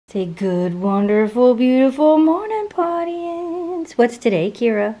Say good, wonderful, beautiful morning, audience. What's today,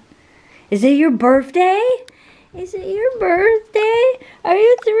 Kira? Is it your birthday? Is it your birthday? Are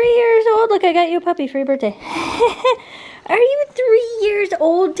you 3 years old? Look, I got you a puppy for your birthday. Are you 3 years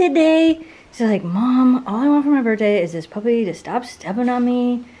old today? She's like, Mom, all I want for my birthday is this puppy to stop stepping on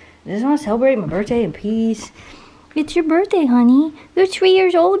me. I just want to celebrate my birthday in peace. It's your birthday, honey. You're 3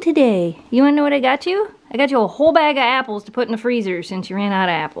 years old today. You want to know what I got you? I got you a whole bag of apples to put in the freezer since you ran out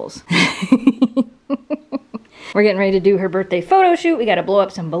of apples. We're getting ready to do her birthday photo shoot. We got to blow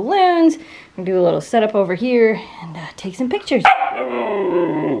up some balloons. We're going to do a little setup over here and take some pictures.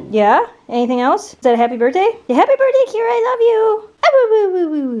 Yeah? Anything else? Is that a happy birthday? Yeah, happy birthday, Kira. I love you. Ah, woo, woo,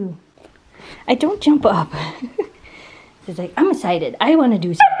 woo, woo. I don't jump up. She's like, I'm excited. I want to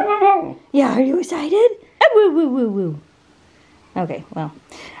do something. Yeah, are you excited? Ah, woo, woo, woo, woo. Okay, well.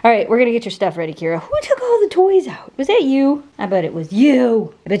 All right, we're going to get your stuff ready, Kira. Who took all the toys out? Was that you? I bet it was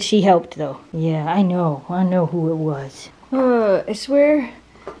you. I bet she helped, though. Yeah, I know. I know who it was. I swear,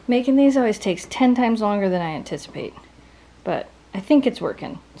 making these always takes 10 times longer than I anticipate. But I think it's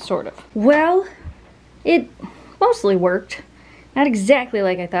working, sort of. Well, it mostly worked. Not exactly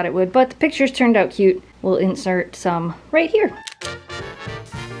like I thought it would, but the pictures turned out cute. We'll insert some right here.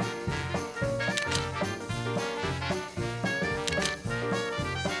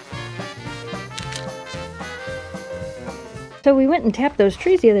 So we went and tapped those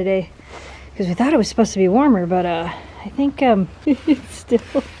trees the other day because we thought it was supposed to be warmer, but I think it's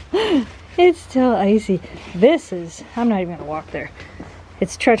still icy. I'm not even gonna walk there.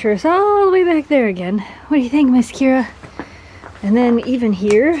 It's treacherous all the way back there again. What do you think, Miss Kira? And then even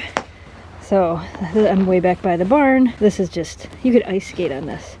here, so I'm way back by the barn. This is just, you could ice skate on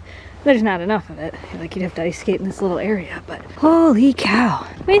this. There's not enough of it. Like, you'd have to ice skate in this little area, but holy cow.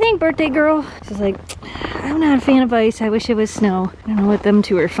 What do you think, birthday girl? She's like, I'm not a fan of ice. I wish it was snow. I don't know what them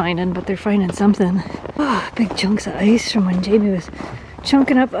two are finding, but they're finding something. Oh, big chunks of ice from when Jamie was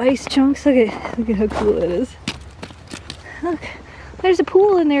chunking up ice chunks. Look at how cool it is. Look, there's a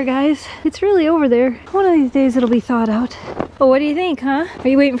pool in there, guys. It's really over there. One of these days it'll be thawed out. Well, what do you think, huh? Are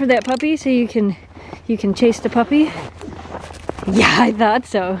you waiting for that puppy so you can chase the puppy? Yeah, I thought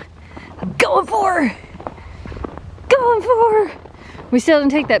so. I'm going for her. Going for her. We still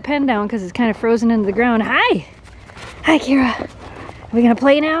didn't take that pen down because it's kind of frozen into the ground. Hi. Hi, Kira. Are we gonna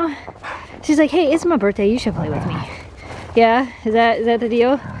play now? She's like, hey, it's my birthday. You should play with me. Yeah, is that the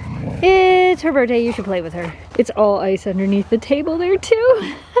deal? It's her birthday. You should play with her. It's all ice underneath the table there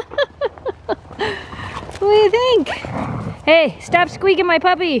too. What do you think? Hey, stop squeaking my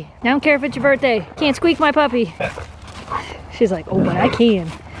puppy. I don't care if it's your birthday. Can't squeak my puppy. She's like, oh, but I can.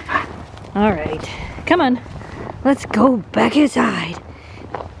 All right, come on. Let's go back inside.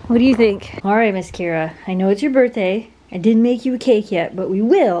 What do you think? All right, Miss Kira, I know it's your birthday. I didn't make you a cake yet, but we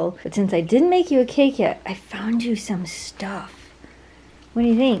will. But since I didn't make you a cake yet, I found you some stuff. What do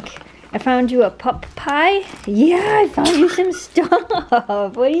you think? I found you a pup pie? Yeah, I found you some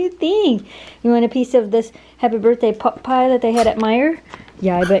stuff. What do you think? You want a piece of this happy birthday pup pie that they had at Meijer?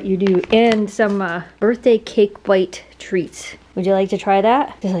 Yeah, I bet you do. And some birthday cake bite treats. Would you like to try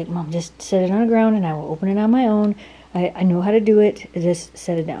that? She's like, Mom, just set it on the ground and I will open it on my own. I know how to do it. Just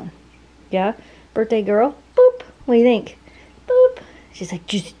set it down. Yeah? Birthday girl? Boop. What do you think? Boop. She's like,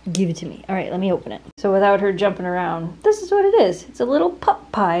 just give it to me. All right, let me open it. So without her jumping around, this is what it is. It's a little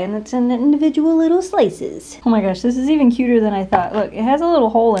pup pie and it's in individual little slices. Oh my gosh, this is even cuter than I thought. Look, it has a little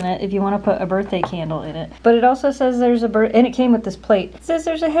hole in it if you want to put a birthday candle in it. But it also says there's a and it came with this plate. It says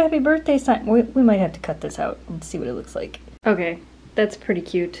there's a happy birthday sign. We might have to cut this out and see what it looks like. Okay, that's pretty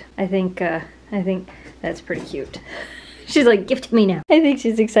cute. I think that's pretty cute. She's like, give it to me now. I think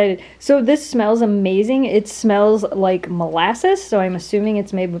she's excited. So this smells amazing. It smells like molasses, so I'm assuming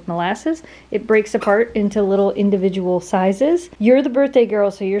it's made with molasses. It breaks apart into little individual sizes. You're the birthday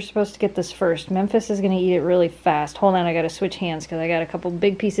girl, so you're supposed to get this first. Memphis is gonna eat it really fast. Hold on, I gotta switch hands because I got a couple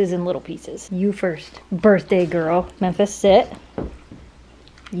big pieces and little pieces. You first. Birthday girl. Memphis, sit.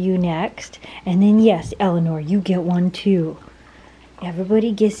 You next. And then yes, Eleanor, you get one too.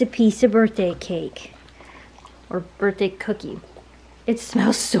 Everybody gets a piece of birthday cake. Or birthday cookie. It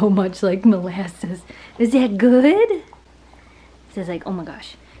smells so much like molasses. Is that good? It's like, oh my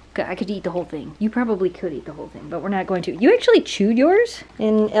gosh, I could eat the whole thing. You probably could eat the whole thing, but we're not going to. You actually chewed yours?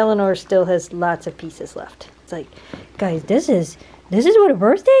 And Eleanor still has lots of pieces left. It's like, guys, this is what a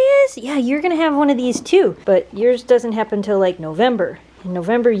birthday is? Yeah, you're gonna have one of these too, but yours doesn't happen till like November. In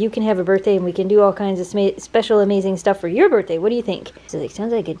November, you can have a birthday and we can do all kinds of special, amazing stuff for your birthday. What do you think? So it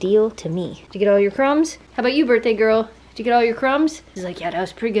sounds like a deal to me. Did you get all your crumbs? How about you, birthday girl? Did you get all your crumbs? He's like, yeah, that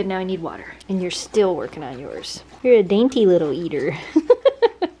was pretty good. Now I need water. And you're still working on yours. You're a dainty little eater.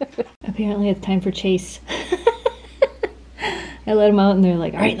 Apparently it's time for chase. I let them out and they're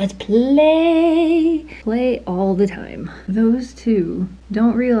like, all right, let's play. Play all the time. Those two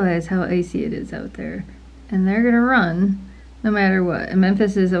don't realize how icy it is out there. And they're gonna run no matter what. And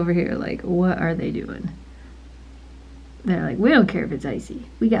Memphis is over here like, what are they doing? They're like, we don't care if it's icy.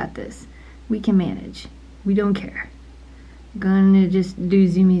 We got this. We can manage. We don't care. We're gonna just do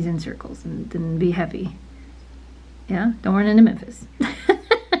zoomies and circles and then be happy. Yeah, don't run into Memphis.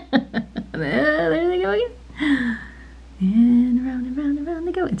 There they go again. And around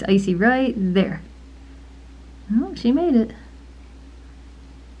they go. It's icy right there. Oh, she made it.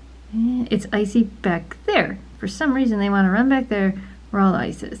 And it's icy back there. For some reason they want to run back there where all the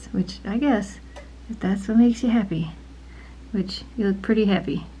ice is, which I guess, if that's what makes you happy, which you look pretty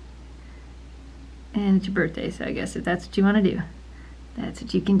happy. And it's your birthday, so I guess if that's what you want to do, that's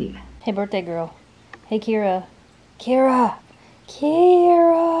what you can do. Hey, birthday girl. Hey, Kira. Kira!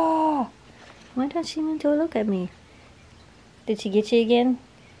 Kira! Why don't she want to look at me? Did she get you again?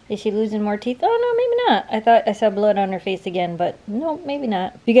 Is she losing more teeth? Oh, no, maybe not. I thought I saw blood on her face again, but no, maybe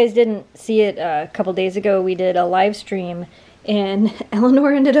not. If you guys didn't see it a couple days ago, we did a live stream, and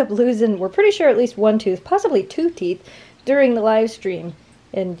Eleanor ended up losing, we're pretty sure, at least one tooth, possibly 2 teeth, during the live stream.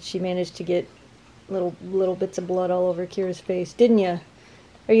 And she managed to get little bits of blood all over Kira's face. Didn't you?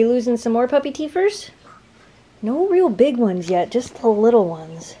 Are you losing some more puppy teethers? No real big ones yet, just the little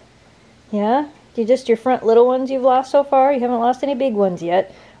ones. Yeah? Just your front little ones you've lost so far? You haven't lost any big ones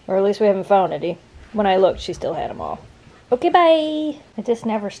yet. Or at least we haven't found any. When I looked, she still had them all. Okay, bye! It just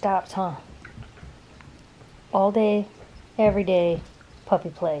never stops, huh? All day, every day, puppy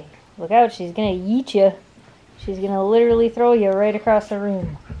play. Look out, she's gonna yeet you. She's gonna literally throw you right across the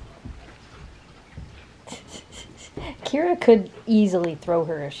room. Kira could easily throw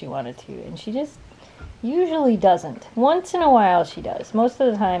her if she wanted to, and she just usually doesn't. Once in a while she does. Most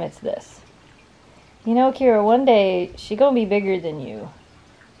of the time it's this. You know, Kira, one day she's gonna be bigger than you.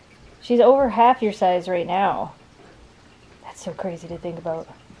 She's over half your size right now. That's so crazy to think about.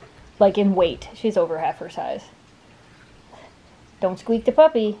 Like in weight, she's over half her size. Don't squeak the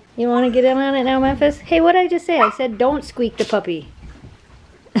puppy. You want to get in on it now, Memphis? Hey, what did I just say? I said don't squeak the puppy.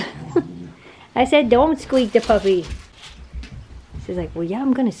 I said don't squeak the puppy. She's like, well, yeah,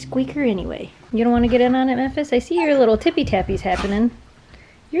 I'm going to squeak her anyway. You don't want to get in on it, Memphis? I see your little tippy-tappies happening.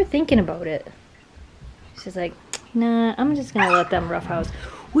 You're thinking about it. She's like, nah, I'm just going to let them roughhouse.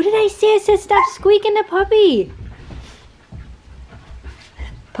 What did I say? I said stop squeaking the puppy.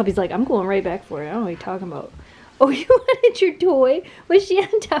 Puppy's like, I'm going right back for it. I don't know what you're talking about. Oh, you wanted your toy? Was she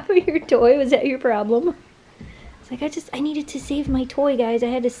on top of your toy? Was that your problem? It's like, I needed to save my toy, guys. I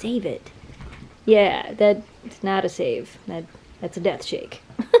had to save it. Yeah, that's not a save. That's a death shake.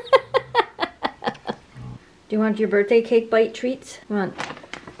 Do you want your birthday cake bite treats? Want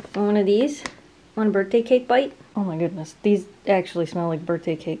one of these? Want a birthday cake bite? Oh my goodness, these actually smell like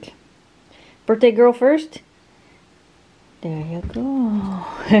birthday cake. Birthday girl first? There you go.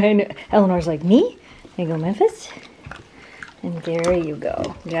 And Eleanor's like, me? There you go, Memphis. And there you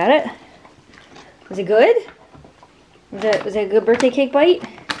go. Got it? Was it good? Was that a good birthday cake bite?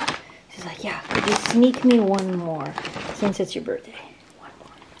 She's like, yeah, just sneak me one more since it's your birthday.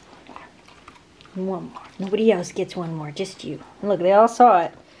 One more. Nobody else gets one more, just you. And look, they all saw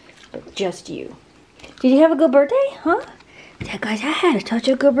it, but just you. Did you have a good birthday? Huh? Yeah, guys, I had such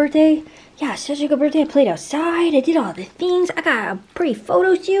a good birthday. Yeah, such a good birthday. I played outside. I did all the things. I got a pretty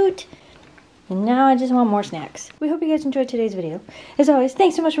photo shoot. And now I just want more snacks. We hope you guys enjoyed today's video. As always,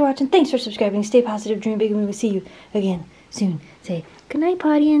 thanks so much for watching. Thanks for subscribing. Stay positive, dream big, and we will see you again soon. Say goodnight,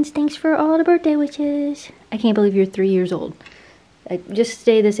 audience. Thanks for all the birthday wishes. I can't believe you're 3 years old. Just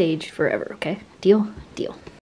stay this age forever, okay? Deal? Deal.